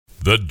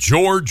The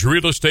George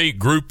Real Estate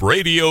Group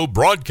radio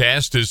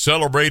broadcast is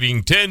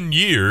celebrating 10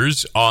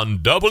 years on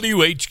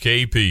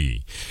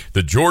WHKP.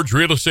 The George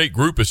Real Estate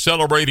Group is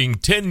celebrating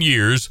 10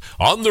 years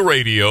on the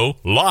radio,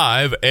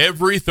 live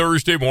every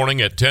Thursday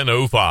morning at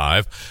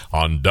 10:05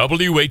 on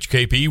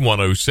WHKP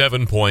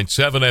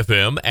 107.7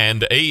 FM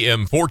and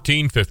AM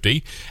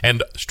 1450,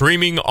 and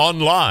streaming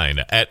online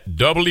at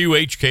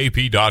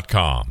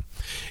WHKP.com.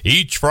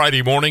 Each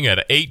Friday morning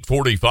at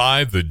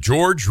 8:45, the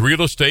George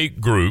Real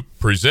Estate Group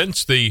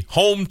presents the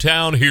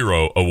Hometown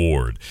Hero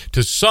Award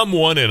to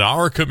someone in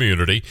our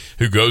community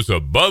who goes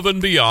above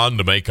and beyond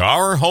to make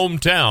our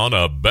hometown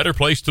a better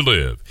place to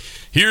live.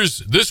 Here's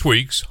this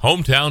week's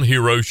Hometown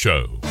Hero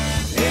Show.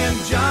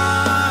 And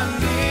John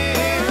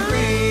Deere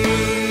Green.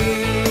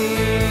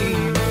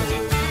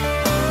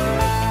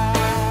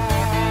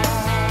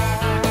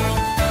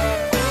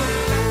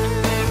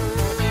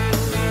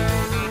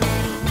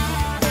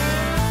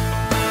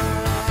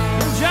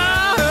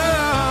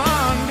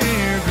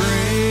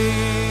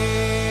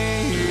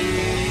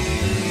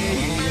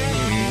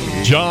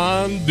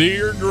 John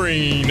Deere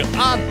Green.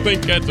 I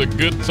think that's a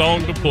good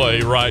song to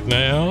play right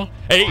now.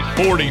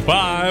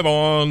 8:45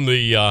 on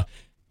the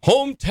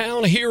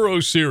Hometown Hero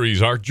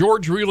Series, our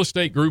George Real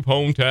Estate Group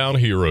Hometown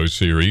Hero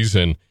Series.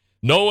 And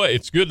Noah,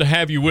 it's good to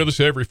have you with us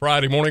every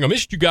Friday morning. I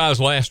missed you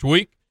guys last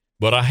week,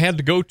 but I had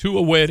to go to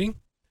a wedding,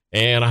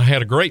 and I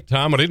had a great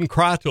time. I didn't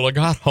cry till I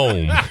got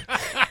home.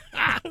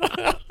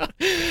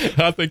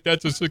 I think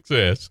that's a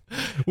success.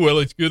 Well,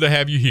 it's good to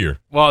have you here.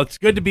 Well, it's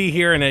good to be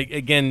here. And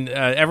again,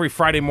 every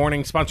Friday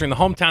morning, sponsoring the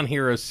Hometown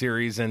Heroes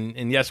series.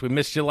 And yes, we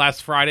missed you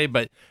last Friday,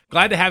 but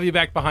glad to have you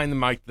back behind the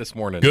mic this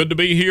morning. Good to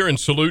be here, and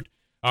salute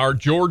our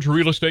George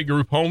Real Estate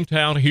Group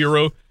Hometown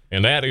Hero,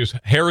 and that is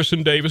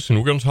Harrison Davis. And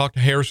we're going to talk to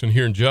Harrison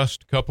here in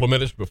just a couple of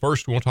minutes. But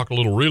first, we want to talk a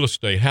little real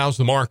estate. How's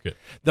the market?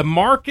 The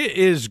market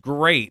is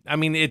great. I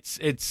mean,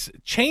 it's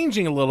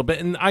changing a little bit.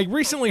 And I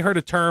recently heard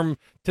a term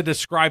to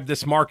describe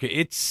this market.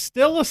 It's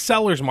still a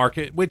seller's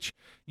market, which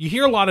you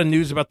hear a lot of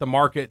news about the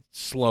market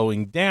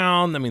slowing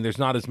down. I mean, there's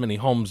not as many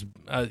homes,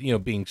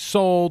 being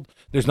sold.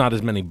 There's not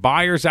as many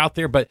buyers out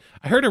there. But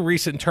I heard a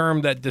recent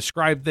term that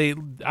described,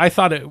 I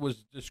thought it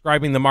was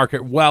describing the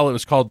market well. It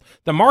was called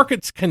the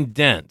market's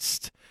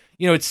condensed.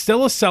 It's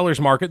still a seller's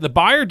market. The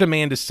buyer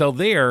demand is still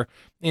there,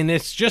 and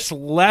it's just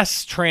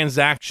less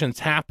transactions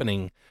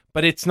happening.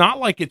 But it's not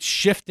like it's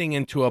shifting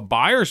into a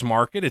buyer's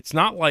market. It's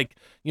not like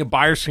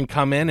buyers can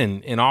come in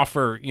and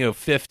offer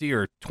 $50,000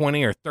 or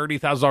 $20,000 or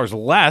 $30,000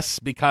 less,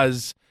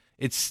 because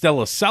it's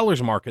still a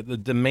seller's market. The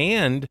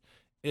demand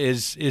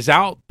is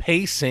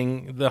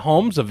outpacing the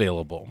homes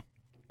available.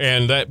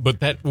 And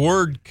that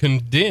word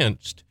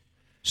condensed.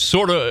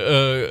 Sort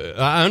of,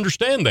 I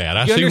understand that.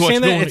 I see what's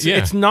going on.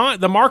 It's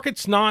not, the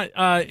market's not,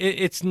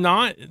 it's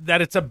not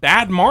that it's a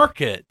bad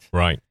market.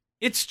 Right.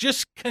 It's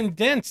just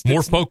condensed.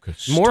 More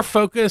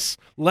focus,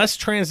 less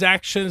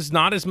transactions,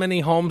 not as many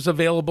homes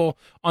available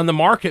on the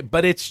market,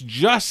 but it's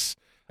just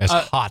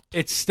hot.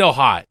 It's still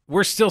hot.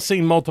 We're still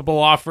seeing multiple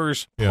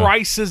offers. Yeah.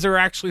 Prices are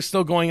actually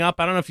still going up.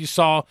 I don't know if you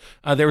saw,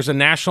 there was a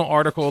national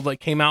article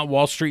that came out,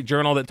 Wall Street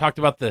Journal, that talked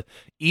about the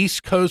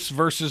East Coast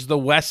versus the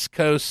West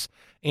Coast.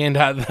 And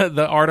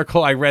the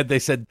article I read, they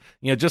said,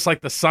 just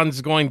like the sun's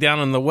going down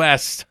in the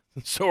west,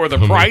 so are the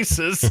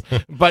prices.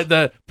 But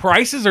the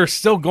prices are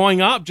still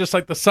going up, just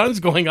like the sun's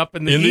going up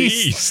in the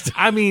east.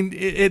 I mean,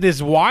 it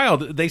is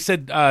wild. They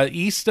said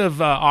east of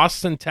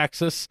Austin,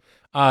 Texas,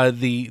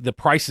 the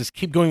prices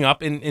keep going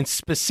up. And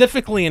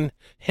specifically in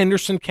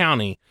Henderson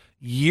County,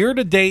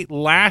 year-to-date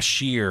last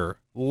year,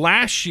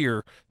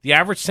 the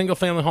average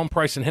single-family home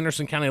price in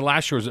Henderson County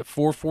last year was at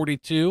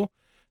 $442,000.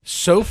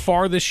 So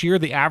far this year,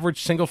 the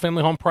average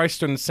single-family home price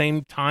during the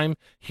same time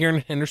here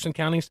in Henderson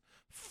County is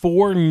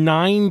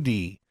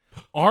 $490,000.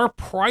 Our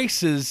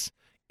prices,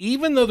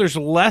 even though there's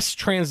less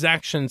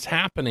transactions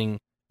happening,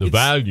 the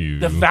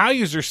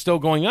values are still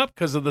going up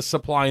because of the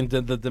supply and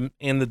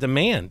the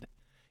demand.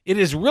 It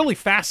is really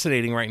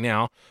fascinating right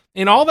now.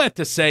 And all that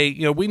to say,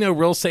 we know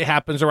real estate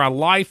happens around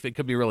life. It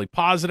could be a really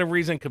positive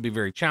reason. It could be a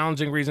very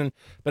challenging reason.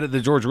 But at the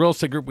George Real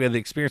Estate Group, we have the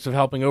experience of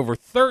helping over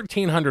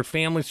 1,300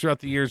 families throughout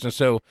the years. And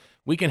so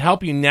we can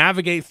help you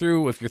navigate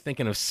through if you're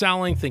thinking of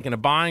selling, thinking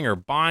of buying, or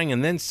buying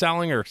and then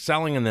selling, or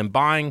selling and then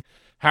buying.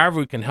 However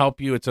we can help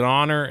you, it's an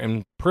honor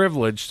and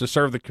privilege to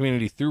serve the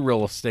community through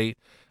real estate.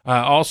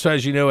 Also,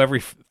 as you know, every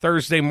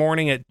Thursday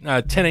morning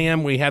at 10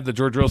 a.m., we have the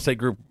George Real Estate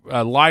Group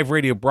live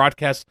radio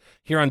broadcast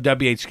here on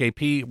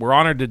WHKP. We're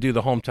honored to do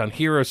the Hometown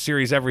Heroes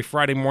series every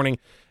Friday morning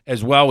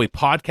as well. We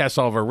podcast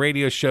all of our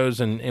radio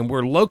shows, and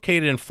we're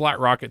located in Flat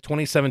Rock at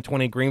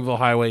 2720 Greenville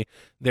Highway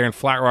there in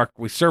Flat Rock.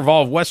 We serve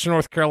all of Western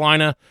North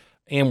Carolina,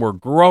 and we're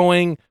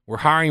growing. We're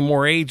hiring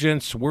more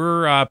agents.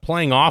 We're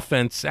playing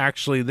offense,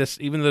 actually.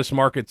 Even though this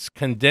market's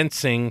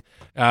condensing,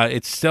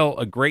 it's still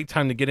a great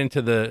time to get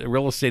into the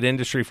real estate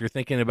industry if you're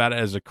thinking about it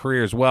as a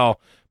career as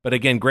well. But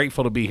again,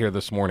 grateful to be here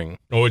this morning.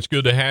 Oh, it's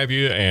good to have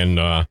you,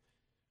 and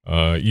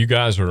you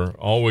guys are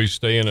always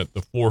staying at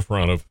the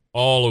forefront of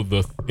all of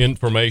the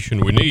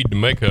information we need to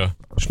make a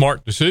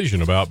smart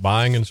decision about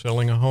buying and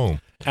selling a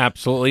home.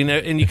 Absolutely.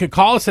 And you can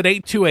call us at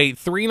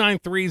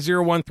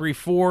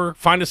 828-393-0134.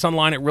 Find us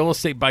online at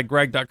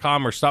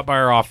realestatebygreg.com or stop by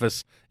our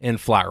office in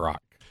Flat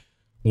Rock.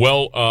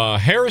 Well,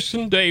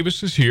 Harrison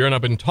Davis is here, and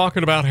I've been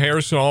talking about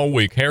Harrison all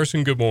week.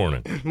 Harrison, good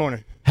morning.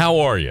 Morning. How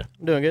are you?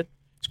 I'm doing good.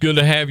 It's good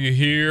to have you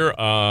here.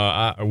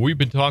 We've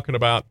been talking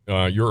about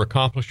your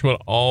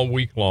accomplishment all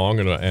week long,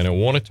 and I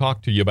want to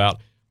talk to you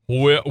about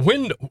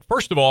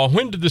first of all,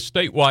 when did the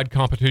statewide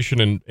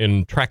competition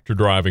in tractor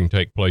driving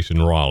take place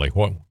in Raleigh?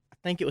 What? I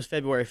think it was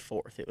February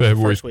 4th. It was the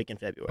first week in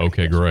February.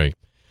 Okay, yes. Great.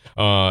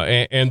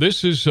 And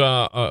this is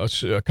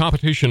a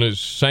competition is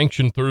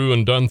sanctioned through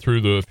and done through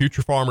the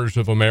Future Farmers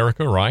of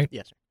America, right?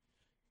 Yes, sir.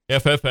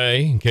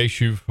 FFA, in case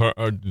you've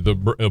heard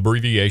the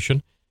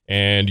abbreviation.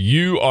 And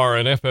you are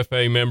an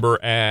FFA member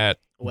at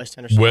West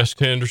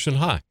Henderson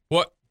High.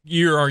 What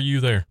year are you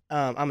there?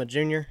 I'm a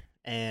junior,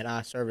 and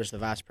I serve as the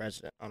vice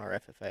president on our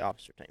FFA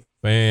officer team.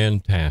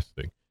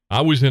 Fantastic.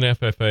 I was in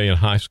FFA in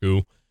high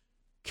school,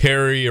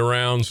 carry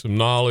around some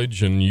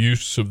knowledge and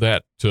use of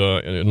that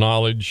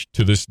knowledge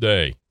to this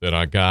day that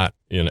I got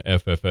in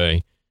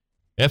FFA.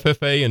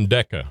 FFA and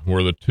DECA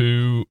were the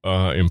two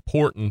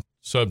important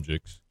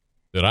subjects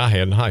that I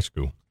had in high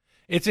school.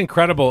 It's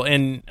incredible.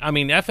 And, I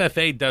mean,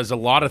 FFA does a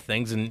lot of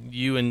things, and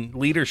you in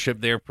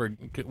leadership there,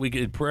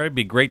 it'd probably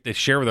be great to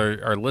share with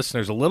our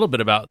listeners a little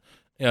bit about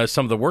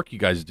some of the work you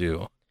guys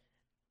do.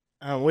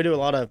 We do a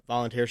lot of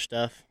volunteer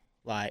stuff,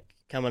 like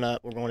coming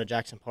up, we're going to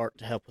Jackson Park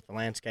to help with the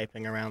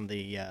landscaping around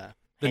the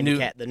new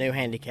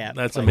handicap.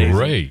 That's amazing.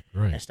 Great.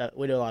 And stuff.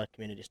 We do a lot of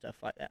community stuff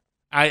like that.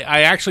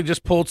 I actually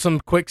just pulled some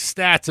quick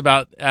stats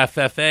about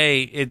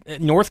FFA.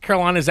 North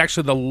Carolina is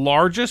actually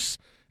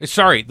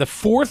the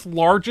fourth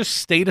largest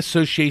state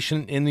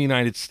association in the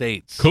United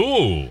States.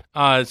 Cool.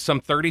 Some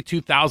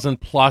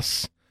 32,000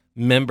 plus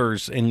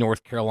members in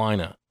North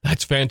Carolina.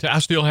 That's fantastic. I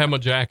still have my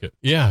jacket.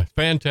 Yeah,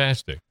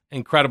 fantastic.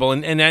 Incredible.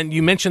 And then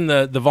you mentioned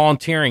the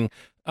volunteering.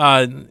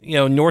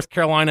 North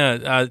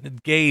Carolina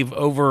gave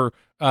over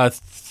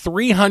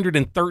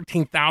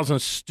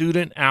 313,000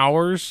 student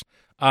hours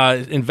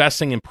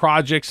investing in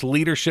projects,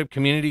 leadership,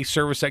 community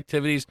service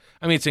activities.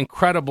 I mean, it's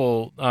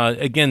incredible,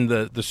 again,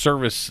 the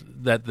service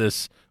that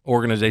this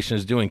organization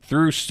is doing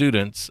through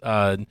students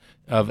of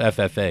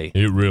FFA.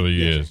 It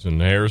really is.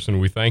 And Harrison,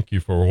 we thank you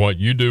for what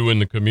you do in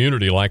the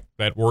community, like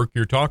that work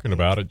you're talking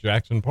about at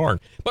Jackson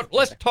Park. But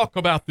let's talk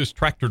about this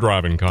tractor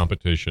driving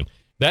competition.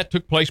 That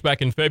took place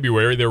back in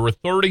February. There were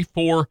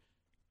 34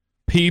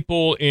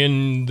 people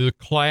in the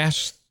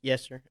class.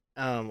 Yes, sir.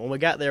 When we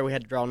got there, we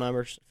had to draw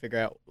numbers to figure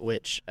out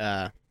which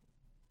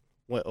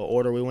what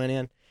order we went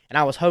in. And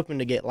I was hoping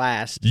to get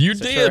last. You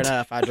so did. Sure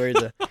enough, I drew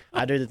the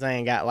thing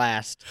and got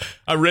last.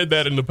 I read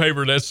that in the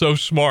paper. That's so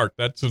smart.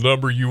 That's the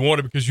number you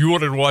wanted because you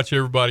wanted to watch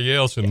everybody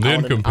else and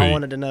then compete. I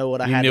wanted to know what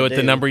I had to do. You knew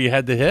the number you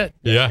had to hit.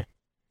 Yeah.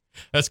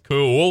 That's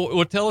cool.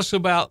 Well, tell us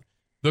about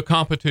the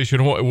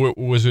competition. What,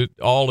 was it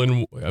all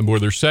in? Were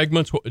there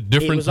segments?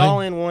 Different. It was all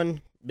in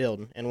one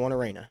building, in one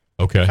arena.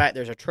 Okay. In fact,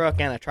 there's a truck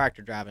and a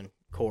tractor driving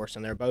course,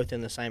 and they're both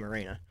in the same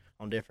arena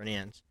on different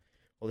ends.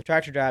 Well, the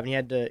tractor driving, you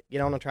had to get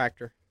on the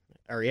tractor,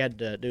 or you had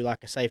to do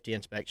like a safety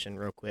inspection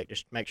real quick,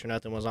 just make sure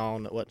nothing was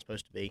on that wasn't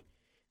supposed to be.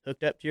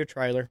 Hooked up to your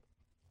trailer,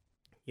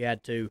 you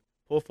had to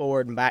pull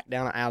forward and back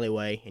down an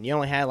alleyway, and you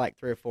only had like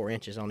 3 or 4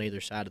 inches on either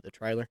side of the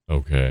trailer.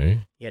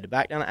 Okay. You had to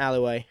back down the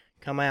alleyway,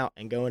 come out,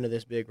 and go into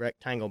this big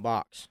rectangle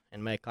box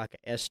and make like an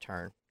S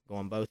turn,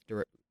 going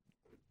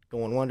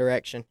one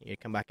direction. You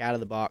come back out of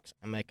the box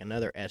and make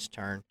another S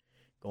turn,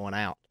 going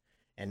out,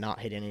 and not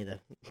hit any of the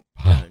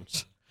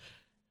cones.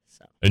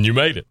 So. And you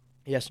made it.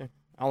 Yes, sir.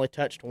 I only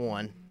touched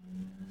one.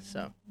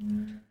 So.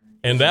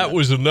 And that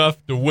was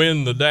enough to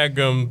win the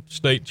daggum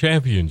state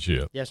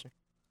championship. Yes, sir.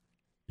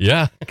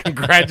 Yeah.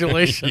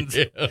 Congratulations.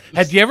 Yes.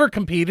 Had you ever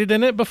competed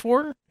in it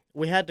before?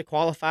 We had to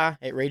qualify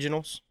at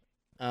regionals.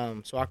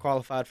 So I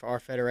qualified for our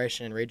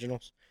federation in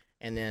regionals,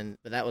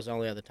 but that was the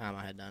only other time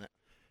I had done it.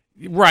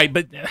 Right,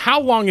 but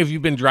how long have you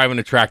been driving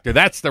a tractor?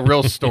 That's the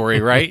real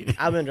story, right?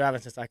 I've been driving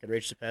since I could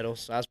reach the pedals.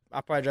 So I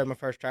probably drove my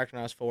first tractor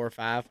when I was 4 or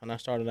 5, and I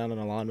started out on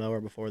a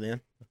lawnmower before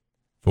then.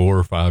 4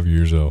 or 5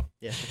 years old.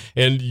 Yeah.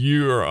 And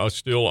you are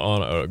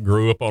still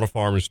grew up on a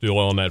farm and still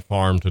on that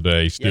farm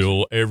today,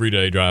 still every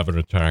day driving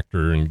a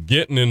tractor and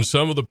getting in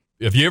some of the,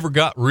 have you ever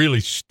got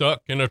really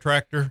stuck in a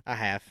tractor? I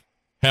have.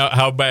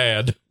 How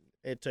bad?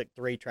 It took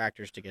 3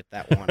 tractors to get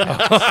that one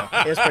out. So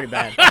it was pretty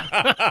bad.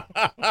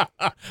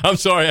 I'm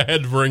sorry I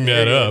had to bring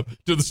that up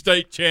to the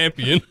state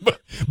champion,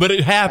 but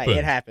it happened.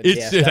 It happens.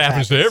 It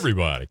happens to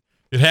everybody.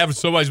 It happens.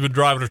 Somebody's been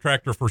driving a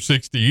tractor for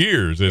 60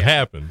 years. It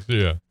happens.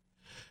 Yeah.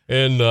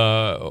 And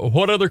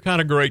what other kind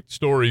of great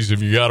stories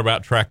have you got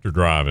about tractor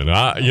driving?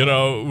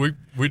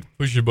 We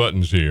push your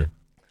buttons here.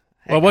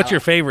 Well, what's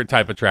your favorite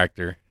type of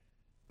tractor?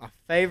 My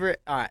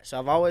favorite? All right, so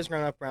I've always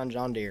grown up around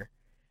John Deere.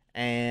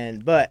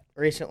 But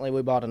recently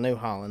we bought a New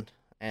Holland,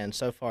 and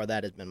so far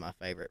that has been my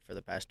favorite for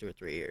the past 2 or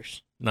 3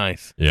 years.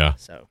 Nice. Yeah.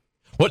 So,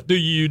 what do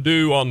you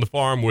do on the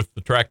farm with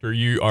the tractor?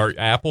 You are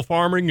apple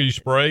farming? Do you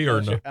spray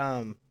or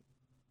no?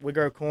 We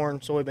grow corn,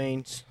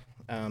 soybeans,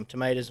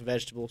 tomatoes, and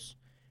vegetables,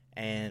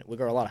 and we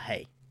grow a lot of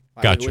hay.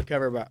 Like Gotcha. We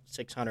cover about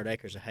 600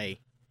 acres of hay,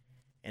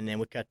 and then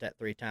we cut that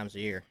 3 times a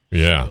year.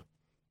 Yeah. So,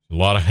 A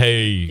lot of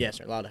hay yes,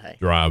 sir, a lot of hay.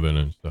 driving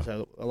and stuff.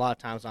 So a lot of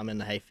times I'm in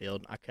the hay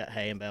field. I cut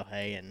hay and bale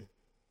hay and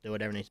do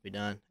whatever needs to be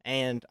done.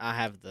 And I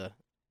have the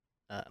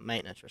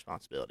maintenance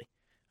responsibility.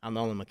 I'm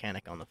the only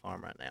mechanic on the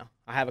farm right now.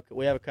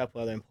 We have a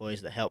couple other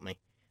employees that help me,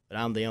 but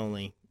I'm the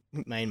only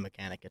main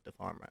mechanic at the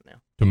farm right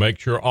now. To make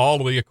sure all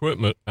of the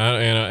equipment,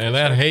 and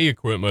that hay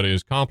equipment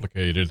is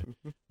complicated.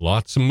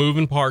 Lots of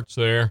moving parts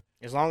there.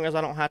 As long as I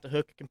don't have to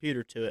hook a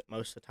computer to it,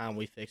 most of the time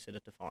we fix it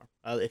at the farm.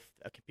 If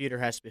a computer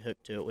has to be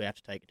hooked to it, we have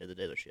to take it to the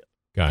dealership.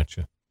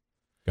 Gotcha.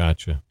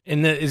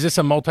 And is this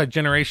a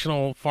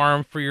multi-generational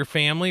farm for your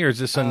family, or is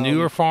this a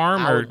newer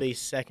farm? I Or would be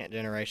second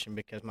generation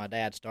because my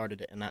dad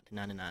started it in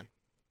 1999.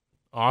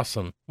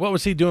 awesome. What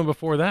was he doing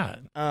before that?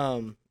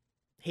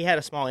 He had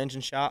a small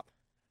engine shop,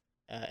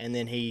 and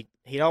then he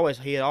had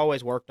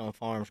always worked on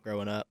farms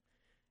growing up.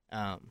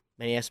 And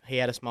he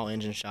had a small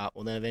engine shop.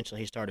 Well, then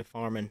eventually he started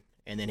farming,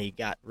 and then he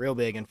got real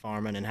big in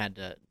farming and had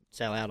to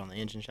sell out on the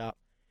engine shop.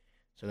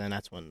 So then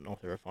that's when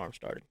North River Farm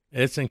started.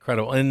 It's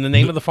incredible. And the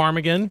name of the farm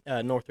again?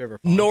 North River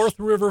Farms. North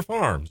River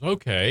Farms.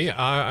 Okay.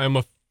 I'm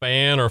a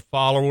fan or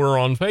follower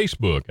on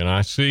Facebook, and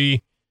I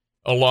see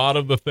a lot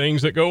of the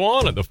things that go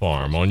on at the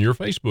farm on your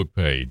Facebook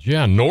page.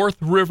 Yeah,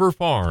 North River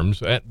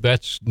Farms.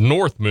 That's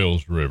North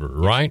Mills River,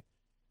 right?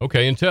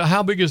 Okay. And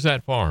how big is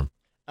that farm?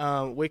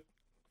 We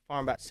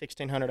farm about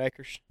 1,600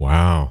 acres.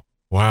 Wow.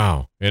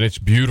 And it's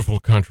beautiful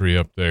country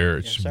up there.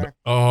 Yes, sir.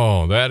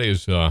 Oh, that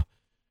is,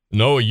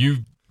 Noah,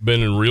 you've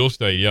been in real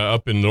estate,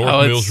 up in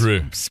North Mills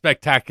River.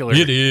 Spectacular.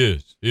 It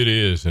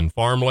is. And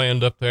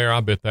farmland up there, I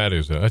bet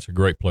that's a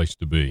great place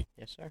to be.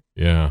 Yes, sir.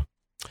 Yeah.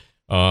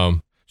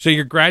 So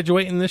you're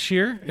graduating this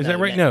year? Is that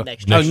right? No.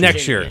 Next year.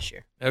 Next year. This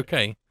year.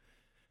 Okay.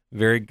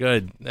 Very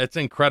good. That's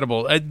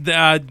incredible.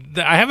 I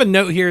have a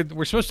note here.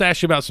 We're supposed to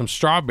ask you about some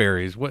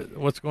strawberries.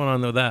 What's going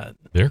on with that?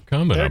 They're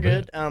coming. They're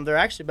good. They're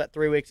actually about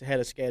 3 weeks ahead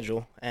of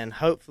schedule, and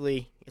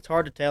hopefully it's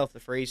hard to tell if the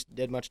freeze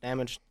did much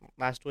damage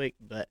last week,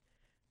 but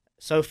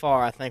so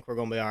far I think we're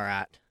going to be all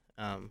right.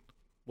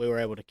 We were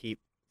able to keep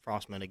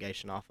frost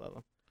mitigation off of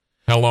them.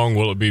 How long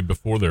will it be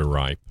before they're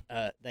ripe?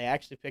 They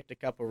actually picked a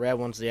couple red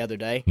ones the other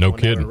day. No when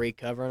kidding. They were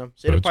recovering them,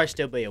 so it'll probably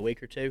still be a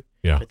week or two.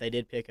 Yeah. But they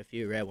did pick a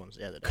few red ones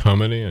the other day.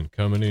 Coming in.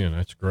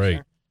 That's great.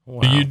 Sure.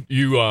 Wow.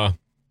 Do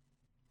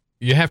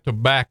you have to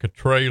back a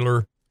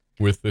trailer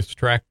with this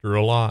tractor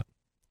a lot?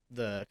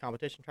 The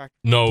competition tractor?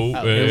 No, Oh,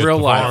 at in real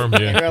the life. farm,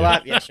 In yeah. real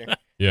life, yes, sir.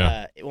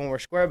 Yeah. When we're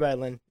square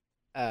baling,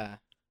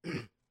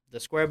 the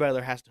square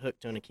baler has to hook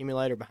to an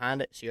accumulator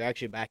behind it, so you're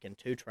actually backing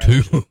two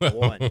trailers with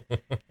one.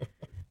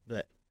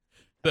 But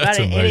That's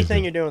anything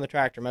amazing. you're doing with the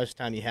tractor, most of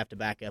the time you have to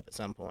back up at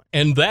some point.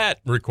 And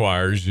that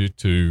requires you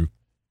to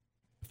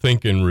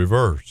think in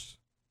reverse.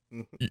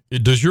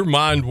 Does your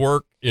mind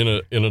work in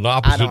an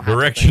opposite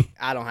direction?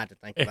 I don't have to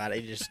think about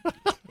it.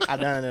 I've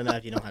done it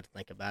enough. You don't have to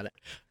think about it.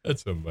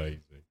 That's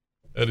amazing.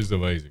 That is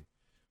amazing.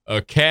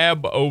 A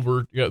cab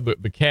over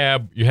the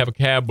cab. You have a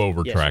cab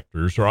over Yes.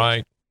 tractors,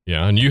 right?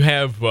 Yeah, and you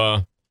have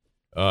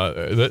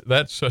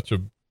that's such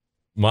a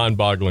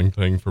mind-boggling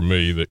thing for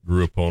me that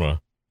grew up on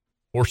a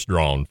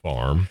horse-drawn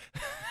farm.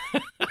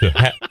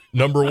 To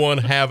number one,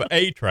 have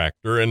a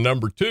tractor, and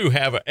number two,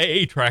 have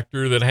a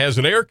tractor that has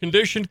an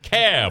air-conditioned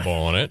cab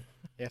on it.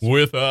 Yes.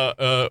 With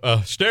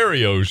a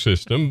stereo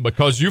system,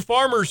 because you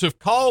farmers have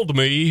called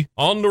me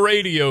on the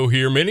radio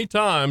here many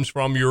times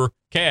from your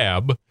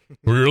cab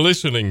where you're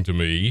listening to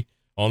me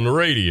on the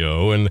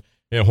radio, and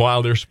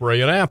while they're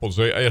spraying apples.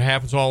 It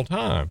happens all the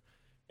time.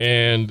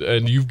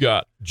 And you've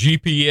got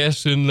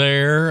GPS in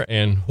there,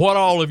 and what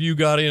all have you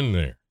got in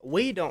there?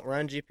 We don't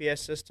run GPS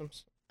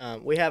systems.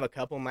 We have a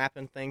couple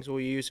mapping things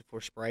we use if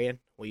we're spraying.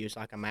 We use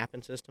like a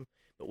mapping system,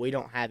 but we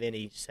don't have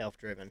any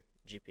self-driven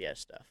GPS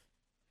stuff.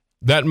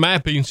 That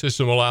mapping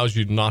system allows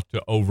you not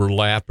to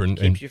overlap and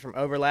Keeps you from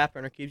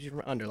overlapping or keeps you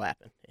from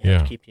underlapping. It Yeah.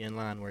 helps keep you in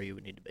line where you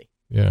would need to be.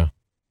 yeah.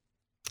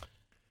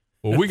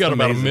 Well, we That's got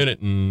about amazing. a minute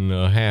and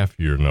a half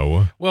here,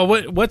 Noah. Well,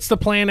 what's the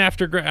plan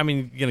after? I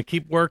mean, you gonna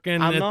keep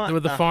working I'm not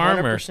with the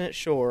farm, or 100%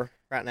 sure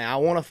right now.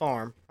 I want a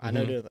farm.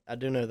 Mm-hmm. I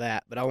do know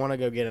that, but I want to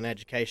go get an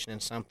education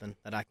in something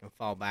that I can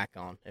fall back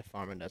on if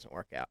farming doesn't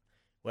work out.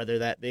 Whether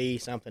that be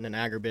something in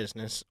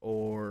agribusiness,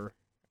 or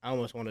I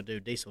almost want to do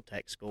diesel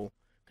tech school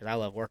because I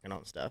love working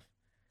on stuff.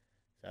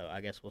 So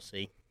I guess we'll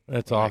see.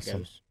 that's where that awesome.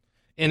 goes.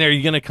 And are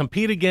you gonna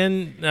compete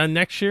again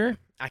next year?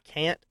 I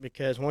can't,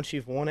 because once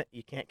you've won it,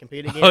 you can't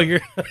compete again. Oh,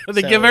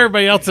 they So- give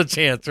everybody else a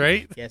chance,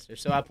 right? Yes, sir.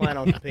 So I plan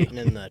on competing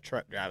in the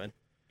truck driving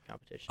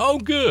competition. Oh,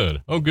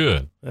 good.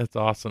 That's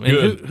awesome. And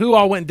Good. who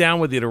all went down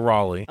with you to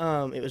Raleigh?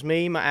 It was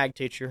me, my ag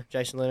teacher,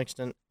 Jason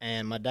Livingston,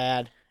 and my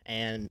dad,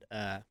 and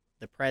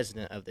the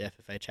president of the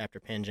FFA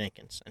chapter, Penn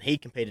Jenkins, and he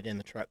competed in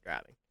the truck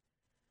driving.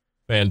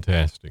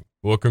 Fantastic.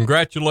 Well,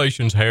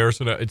 congratulations,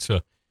 Harrison. It's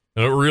a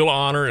real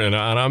honor, and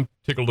I'm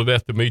tickled to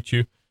death to meet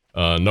you.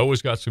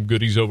 Noah's got some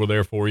goodies over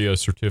there for you, a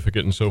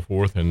certificate and so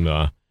forth, and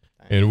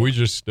we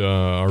just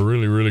are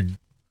really, really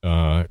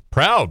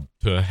proud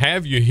to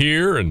have you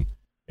here, and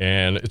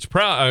And it's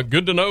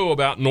good to know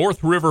about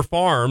North River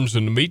Farms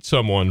and to meet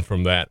someone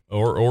from that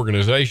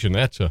organization.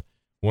 That's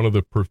one of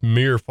the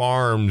premier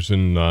farms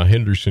in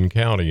Henderson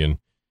County,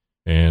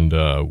 and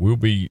we'll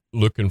be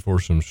looking for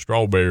some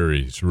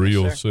strawberries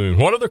real soon.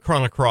 What other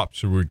kind of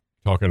crops are we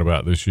talking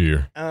about this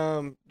year?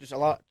 Just a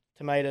lot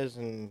tomatoes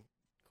and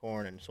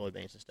corn and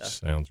soybeans and stuff.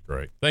 Sounds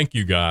great. Thank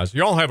you, guys.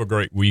 Y'all have a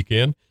great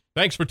weekend.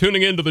 Thanks for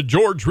tuning in to the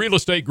George Real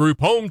Estate Group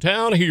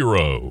Hometown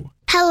Hero.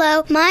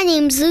 Hello, my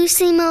name's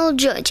Lucy Miller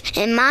George,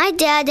 and my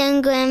dad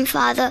and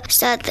grandfather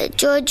started the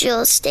George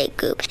Real Estate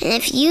Group. And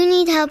if you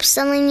need help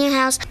selling your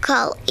house,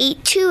 call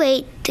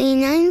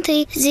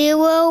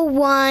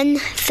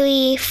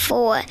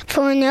 828-393-0134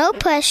 for no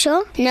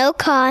pressure, no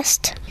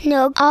cost,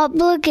 no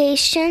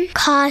obligation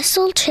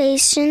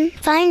consultation.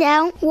 Find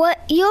out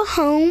what your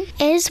home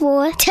is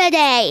worth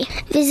today.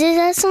 Visit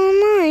us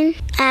online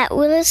at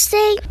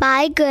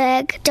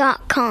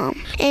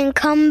realestatebygreg.com and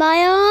come by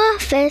our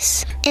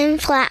office in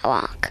Flat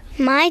Rock.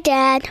 My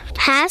dad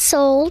has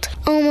sold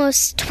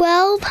almost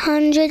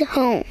 1,200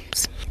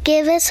 homes.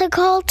 Give us a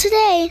call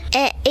today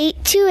at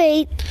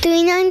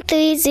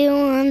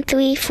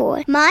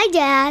 828-393-0134. My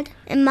dad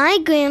and my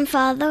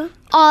grandfather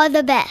are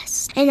the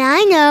best, and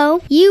I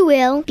know you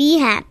will be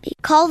happy.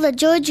 Call the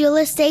George Real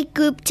Estate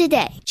Group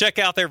today. Check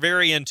out their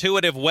very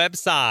intuitive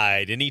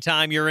website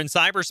anytime you're in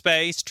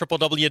cyberspace,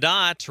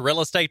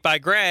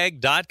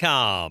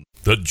 www.realestatebygreg.com.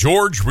 The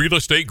George Real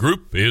Estate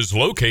Group is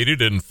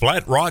located in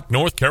Flat Rock,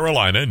 North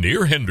Carolina,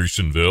 near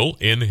Hendersonville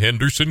in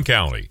Henderson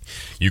County.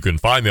 You can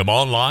find them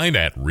online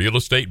at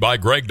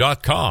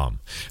realestatebygreg.com.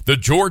 The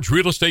George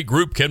Real Estate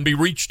Group can be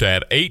reached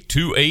at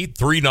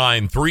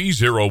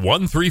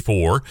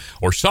 828-393-0134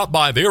 or stop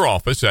by their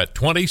office at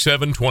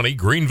 2720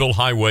 Greenville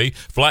Highway,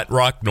 Flat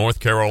Rock, North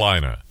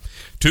Carolina.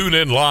 Tune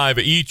in live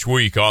each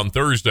week on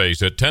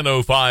Thursdays at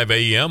 10:05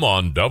 a.m.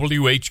 on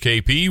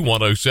WHKP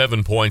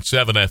 107.7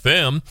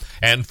 FM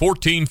and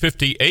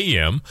 1450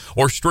 a.m.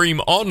 or stream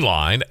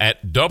online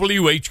at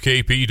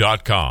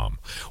WHKP.com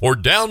or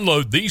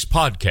download these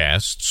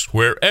podcasts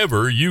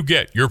wherever you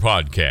get your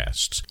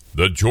podcasts.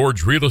 The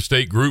George Real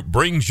Estate Group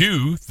brings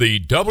you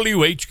the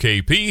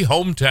WHKP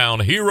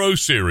Hometown Hero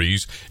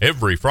Series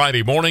every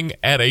Friday morning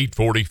at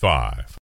 8:45.